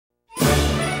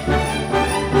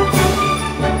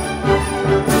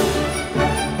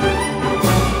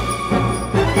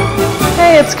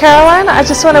it's Caroline. I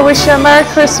just want to wish you a Merry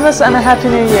Christmas and a Happy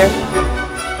New Year.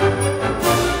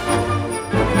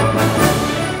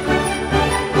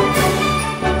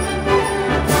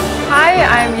 Hi,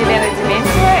 I'm Jelena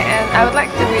Dementieva and I would like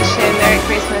to wish you a Merry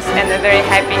Christmas and a very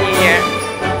Happy New Year.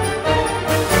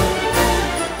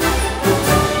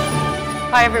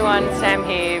 Hi everyone, Sam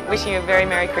here, wishing you a very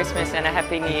Merry Christmas and a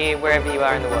Happy New Year wherever you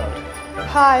are in the world.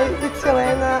 Hi, it's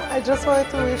Elena. I just wanted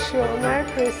to wish you a Merry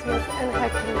Christmas and a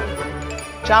Happy New Year.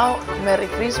 Ciao, Merry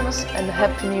Christmas and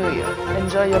Happy New Year.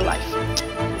 Enjoy your life.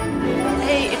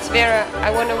 Hey, it's Vera.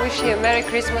 I want to wish you a Merry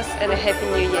Christmas and a Happy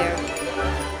New Year.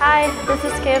 Hi, this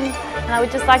is Kim, and I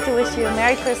would just like to wish you a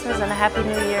Merry Christmas and a Happy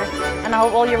New Year, and I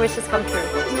hope all your wishes come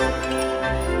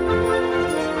true.